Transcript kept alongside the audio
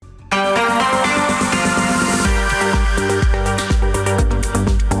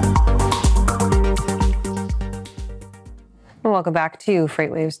And welcome back to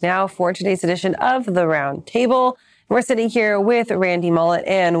FreightWaves Now for today's edition of the Round Table. We're sitting here with Randy Mullet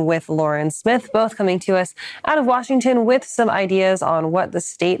and with Loren Smith, both coming to us out of Washington with some ideas on what the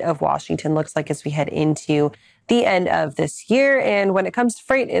state of Washington looks like as we head into the end of this year. And when it comes to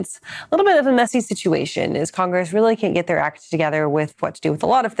freight, it's a little bit of a messy situation as Congress really can't get their act together with what to do with a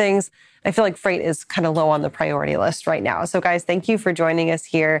lot of things. I feel like freight is kind of low on the priority list right now. So guys, thank you for joining us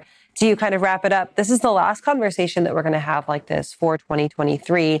here to kind of wrap it up. This is the last conversation that we're going to have like this for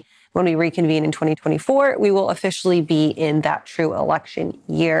 2023. When we reconvene in 2024, we will officially be in that true election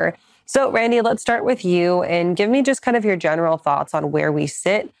year. So Randy, let's start with you and give me just kind of your general thoughts on where we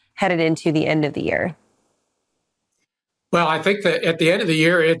sit headed into the end of the year. Well, I think that at the end of the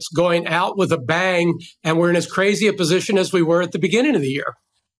year, it's going out with a bang, and we're in as crazy a position as we were at the beginning of the year.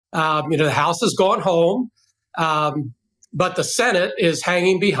 The House has gone home, but the Senate is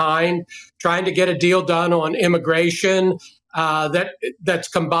hanging behind, trying to get a deal done on immigration that's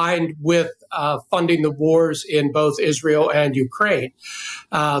combined with funding the wars in both Israel and Ukraine.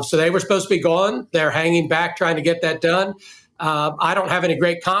 So they were supposed to be gone. They're hanging back, trying to get that done. I don't have any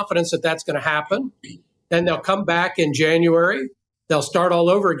great confidence that that's going to happen. Then they'll come back in January. They'll start all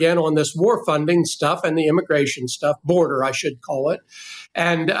over again on this war funding stuff and the immigration stuff, border, I should call it.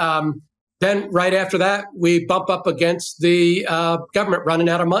 And then right after that, we bump up against the government running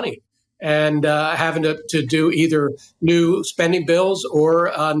out of money and having to do either new spending bills or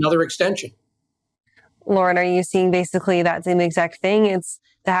another extension. Loren, are you seeing basically that same exact thing? It's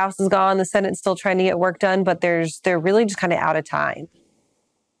the House is gone, the Senate's still trying to get work done, but they're really just kind of out of time.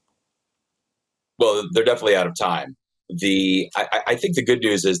 Well, they're definitely out of time. I think the good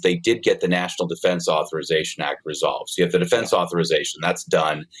news is they did get the National Defense Authorization Act resolved. So you have the defense authorization, that's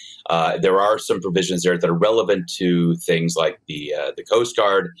done. There are some provisions there that are relevant to things like the Coast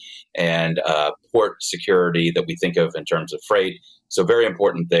Guard and port security that we think of in terms of freight. So very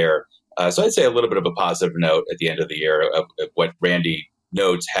important there. So I'd say a little bit of a positive note at the end of the year of what Randy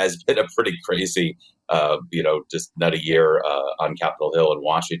notes has been a pretty crazy just nutty year on Capitol Hill in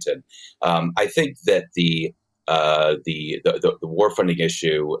Washington. I think that the war funding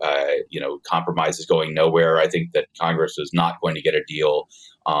issue, compromise is going nowhere. I think that Congress is not going to get a deal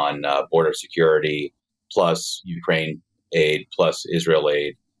on border security, plus Ukraine aid, plus Israel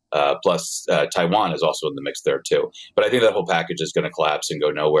aid, plus Taiwan is also in the mix there too. But I think that whole package is going to collapse and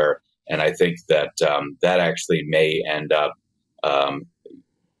go nowhere. And I think that that actually may end up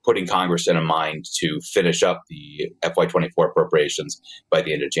putting Congress in a mind to finish up the FY24 appropriations by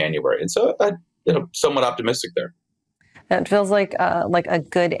the end of January. And so I'm somewhat optimistic there. It feels like a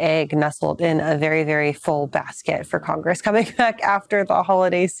good egg nestled in a very, very full basket for Congress coming back after the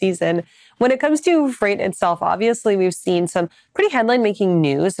holiday season. When it comes to freight itself, obviously, we've seen some pretty headline-making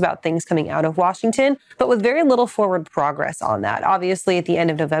news about things coming out of Washington, but with very little forward progress on that. Obviously, at the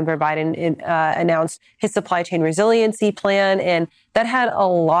end of November, Biden announced his supply chain resiliency plan, and that had a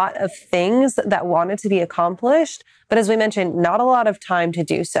lot of things that wanted to be accomplished. But as we mentioned, not a lot of time to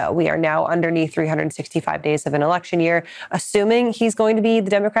do so. We are now underneath 365 days of an election year, assuming he's going to be the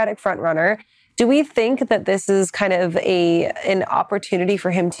Democratic frontrunner. Do we think that this is kind of an opportunity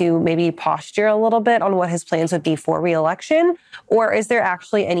for him to maybe posture a little bit on what his plans would be for re-election? Or is there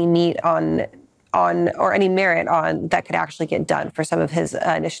actually any meat on or any merit on that could actually get done for some of his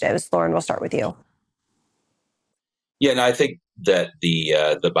initiatives? Loren, we'll start with you. Yeah, no, I think that the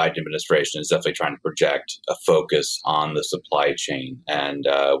Biden administration is definitely trying to project a focus on the supply chain. And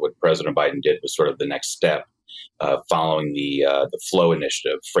what President Biden did was sort of the next step following the FLOW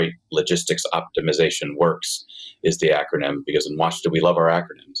initiative. Freight Logistics Optimization Works is the acronym, because in Washington we love our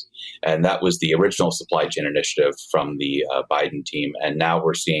acronyms. And that was the original supply chain initiative from the Biden team. And now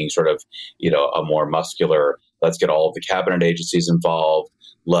we're seeing sort of, a more muscular, let's get all of the cabinet agencies involved.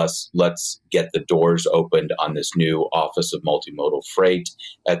 Let's get the doors opened on this new Office of Multimodal Freight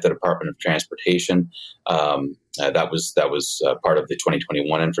at the Department of Transportation. That was part of the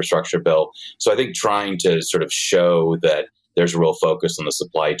 2021 infrastructure bill. So I think trying to sort of show that there's a real focus on the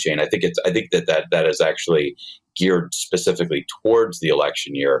supply chain. I think that is actually geared specifically towards the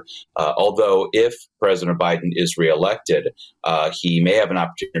election year. Although if President Biden is reelected, he may have an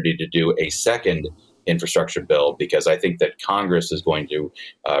opportunity to do a second infrastructure bill, because I think that Congress is going to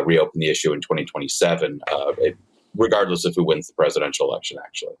reopen the issue in 2027, regardless of who wins the presidential election,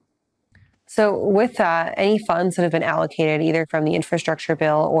 actually. So with that, any funds that have been allocated either from the infrastructure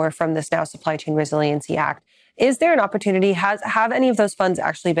bill or from this now Supply Chain Resiliency Act, is there an opportunity? Have any of those funds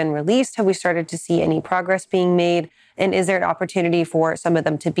actually been released? Have we started to see any progress being made? And is there an opportunity for some of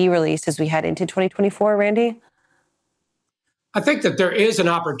them to be released as we head into 2024, Randy? I think that there is an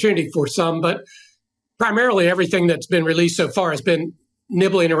opportunity for some, but primarily everything that's been released so far has been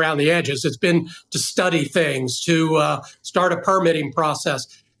nibbling around the edges. It's been to study things, to start a permitting process.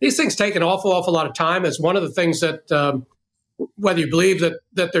 These things take an awful lot of time. It's one of the things that, whether you believe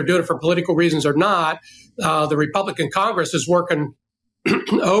that they're doing it for political reasons or not, the Republican Congress is working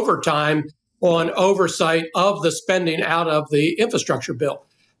overtime on oversight of the spending out of the infrastructure bill,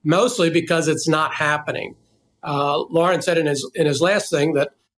 mostly because it's not happening. Loren said in his last thing that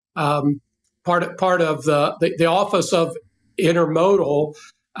part of the Office of Intermodal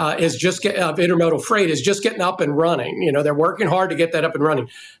intermodal freight is just getting up and running. You know, they're working hard to get that up and running.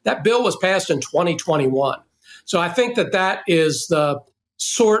 That bill was passed in 2021. So I think that is the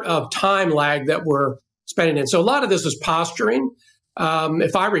sort of time lag that we're spending in. So a lot of this is posturing.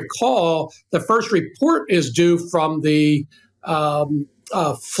 If I recall, the first report is due from the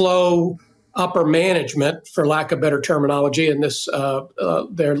flow upper management, for lack of better terminology, in this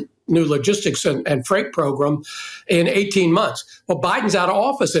their new logistics and freight program in 18 months. Well, Biden's out of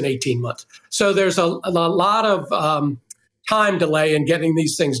office in 18 months. So there's a lot of time delay in getting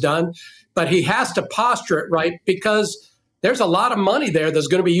these things done. But he has to posture it right, because there's a lot of money there that's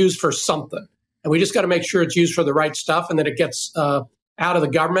going to be used for something. And we just got to make sure it's used for the right stuff, and that it gets out of the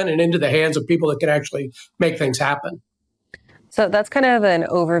government and into the hands of people that can actually make things happen. So that's kind of an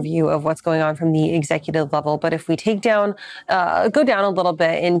overview of what's going on from the executive level. But if we go down a little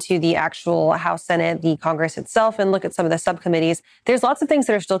bit into the actual House, Senate, the Congress itself, and look at some of the subcommittees, there's lots of things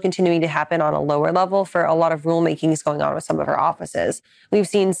that are still continuing to happen on a lower level for a lot of rulemakings going on with some of our offices. We've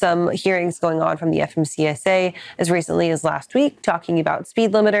seen some hearings going on from the FMCSA as recently as last week, talking about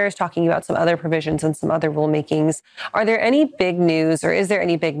speed limiters, talking about some other provisions and some other rulemakings. Are there any big news, or is there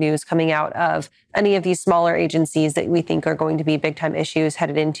any big news coming out of any of these smaller agencies that we think are going to be big time issues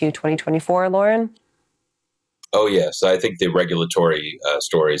headed into 2024, Loren? Oh, yes. I think the regulatory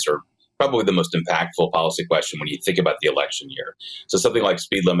stories are probably the most impactful policy question when you think about the election year. So something like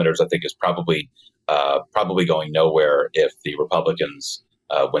speed limiters, I think, is probably going nowhere if the Republicans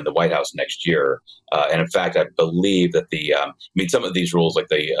win the White House next year. And in fact, I believe that some of these rules, like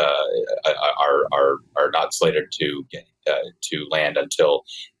are not slated to land until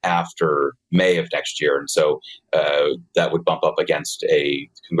after May of next year. And so that would bump up against a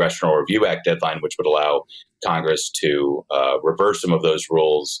Congressional Review Act deadline, which would allow Congress to reverse some of those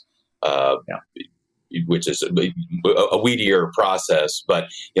rules, which is a weedier process. But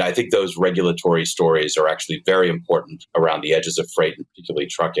I think those regulatory stories are actually very important around the edges of freight, and particularly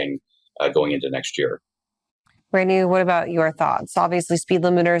trucking, going into next year. Randy, what about your thoughts? Obviously, speed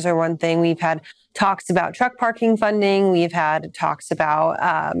limiters are one thing. We've had talks about truck parking funding. We've had talks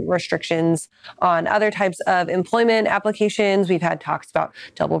about restrictions on other types of employment applications. We've had talks about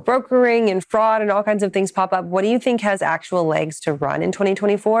double brokering and fraud and all kinds of things pop up. What do you think has actual legs to run in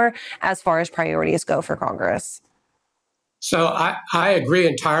 2024 as far as priorities go for Congress? So I agree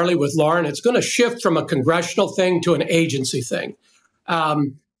entirely with Loren. It's going to shift from a congressional thing to an agency thing.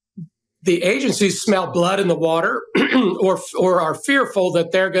 The agencies smell blood in the water or are fearful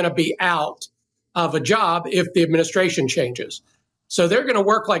that they're going to be out of a job if the administration changes. So they're going to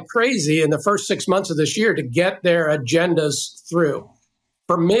work like crazy in the first 6 months of this year to get their agendas through.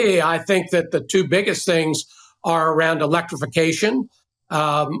 For me, I think that the two biggest things are around electrification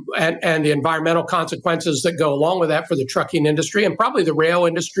and the environmental consequences that go along with that for the trucking industry, and probably the rail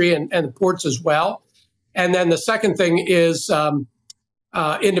industry and the ports as well. And then the second thing is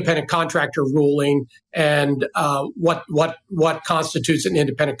independent contractor ruling and what constitutes an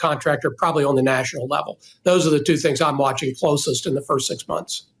independent contractor, probably on the national level. Those are the two things I'm watching closest in the first 6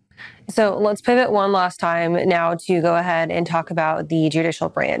 months. So let's pivot one last time now to go ahead and talk about the judicial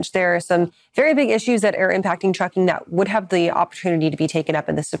branch. There are some very big issues that are impacting trucking that would have the opportunity to be taken up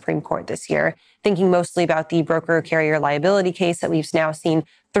in the Supreme Court this year, thinking mostly about the broker carrier liability case that we've now seen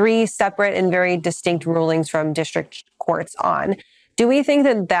 3 separate and very distinct rulings from district courts on. Do we think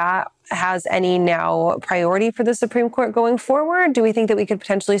that has any now priority for the Supreme Court going forward? Do we think that we could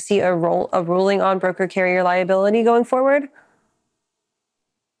potentially see a ruling on broker carrier liability going forward?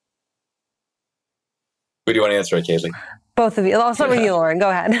 Who do you want to answer it, Kaylee? Both of you. I'll start with you, Loren. Go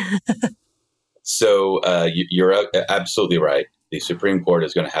ahead. So you're absolutely right. The Supreme Court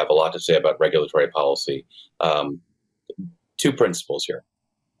is going to have a lot to say about regulatory policy. 2 principles here.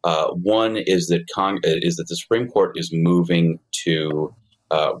 One is that the Supreme Court is moving to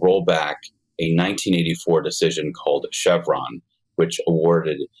roll back a 1984 decision called Chevron, which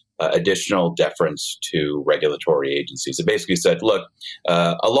awarded additional deference to regulatory agencies. It basically said, look,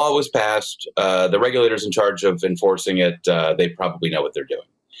 a law was passed. The regulators in charge of enforcing it, they probably know what they're doing.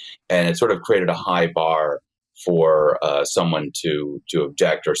 And it sort of created a high bar for someone to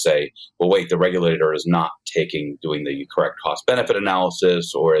object or say, well, wait, the regulator is not doing the correct cost benefit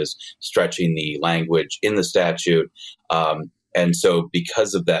analysis or is stretching the language in the statute. And so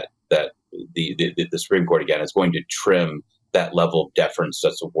because of that the Supreme Court, again, is going to trim that level of deference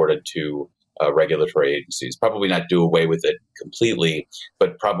that's awarded to regulatory agencies. Probably not do away with it completely,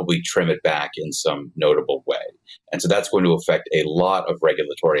 but probably trim it back in some notable way. And so that's going to affect a lot of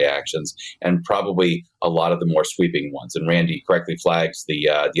regulatory actions and probably a lot of the more sweeping ones. And Randy correctly flags the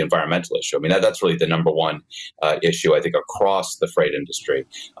environmental issue. I mean, that's really the number one issue, I think, across the freight industry.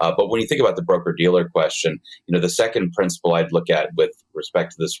 But when you think about the broker-dealer question, the second principle I'd look at with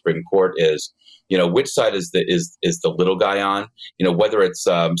respect to the Supreme Court is, which side is the little guy on? Whether it's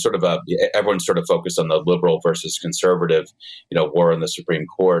sort of everyone's sort of focused on the liberal versus conservative, war in the Supreme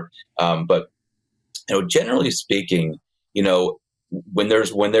Court. But generally speaking, when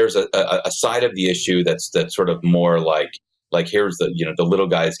there's a side of the issue that's sort of more like here's the little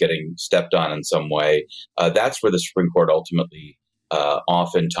guy's getting stepped on in some way, that's where the Supreme Court ultimately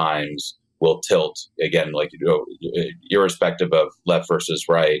oftentimes will tilt again, irrespective of left versus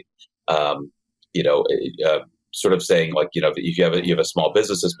right. Sort of saying if you have a small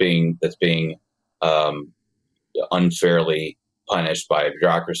business that's being unfairly punished by a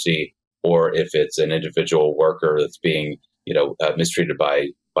bureaucracy, or if it's an individual worker that's being mistreated by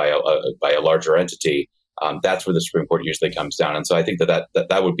a larger entity, that's where the Supreme Court usually comes down. And so I think that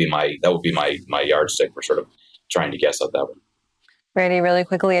would be my yardstick for sort of trying to guess at that one. Randy, really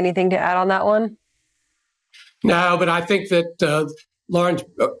quickly, anything to add on that one? No, but I think that Loren's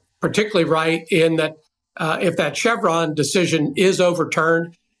particularly right in that if that Chevron decision is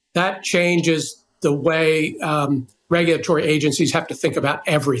overturned, that changes the way regulatory agencies have to think about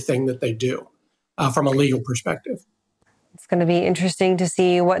everything that they do from a legal perspective. It's going to be interesting to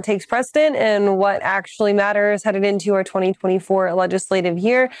see what takes precedent and what actually matters headed into our 2024 legislative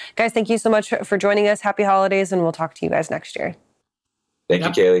year. Guys, thank you so much for joining us. Happy holidays, and we'll talk to you guys next year. Thank you,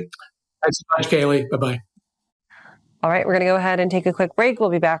 Kaylee. Thanks so much, Kaylee. Bye-bye. All right, we're going to go ahead and take a quick break. We'll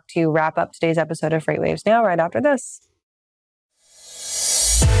be back to wrap up today's episode of FreightWaves Now right after this.